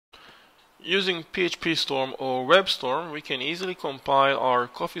Using PHPStorm or WebStorm, we can easily compile our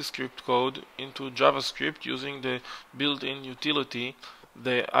CoffeeScript code into JavaScript using the built-in utility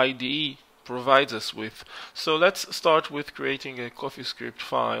the IDE provides us with. So let's start with creating a CoffeeScript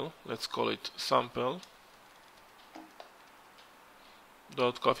file. Let's call it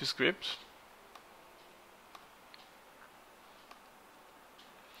sample.coffeescript.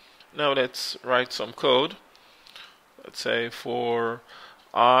 Now let's write some code. Let's say for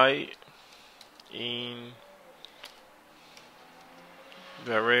I in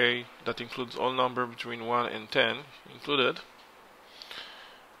the array that includes all numbers between 1 and 10 included,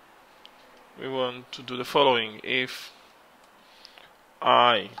 we want to do the following. If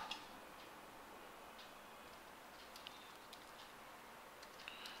I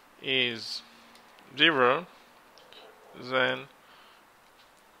is 0, then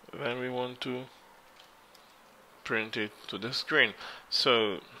we want to print it to the screen.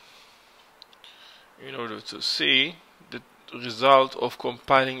 So in order to see the result of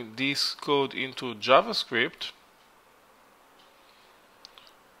compiling this code into JavaScript,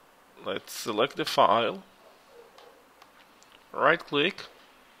 let's select the file, right click,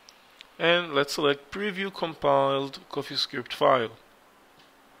 and let's select preview compiled CoffeeScript file.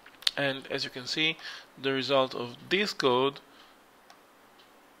 And as you can see, the result of this code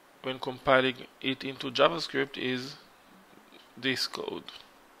when compiling it into JavaScript is this code,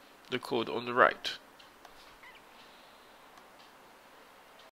 the code on the right.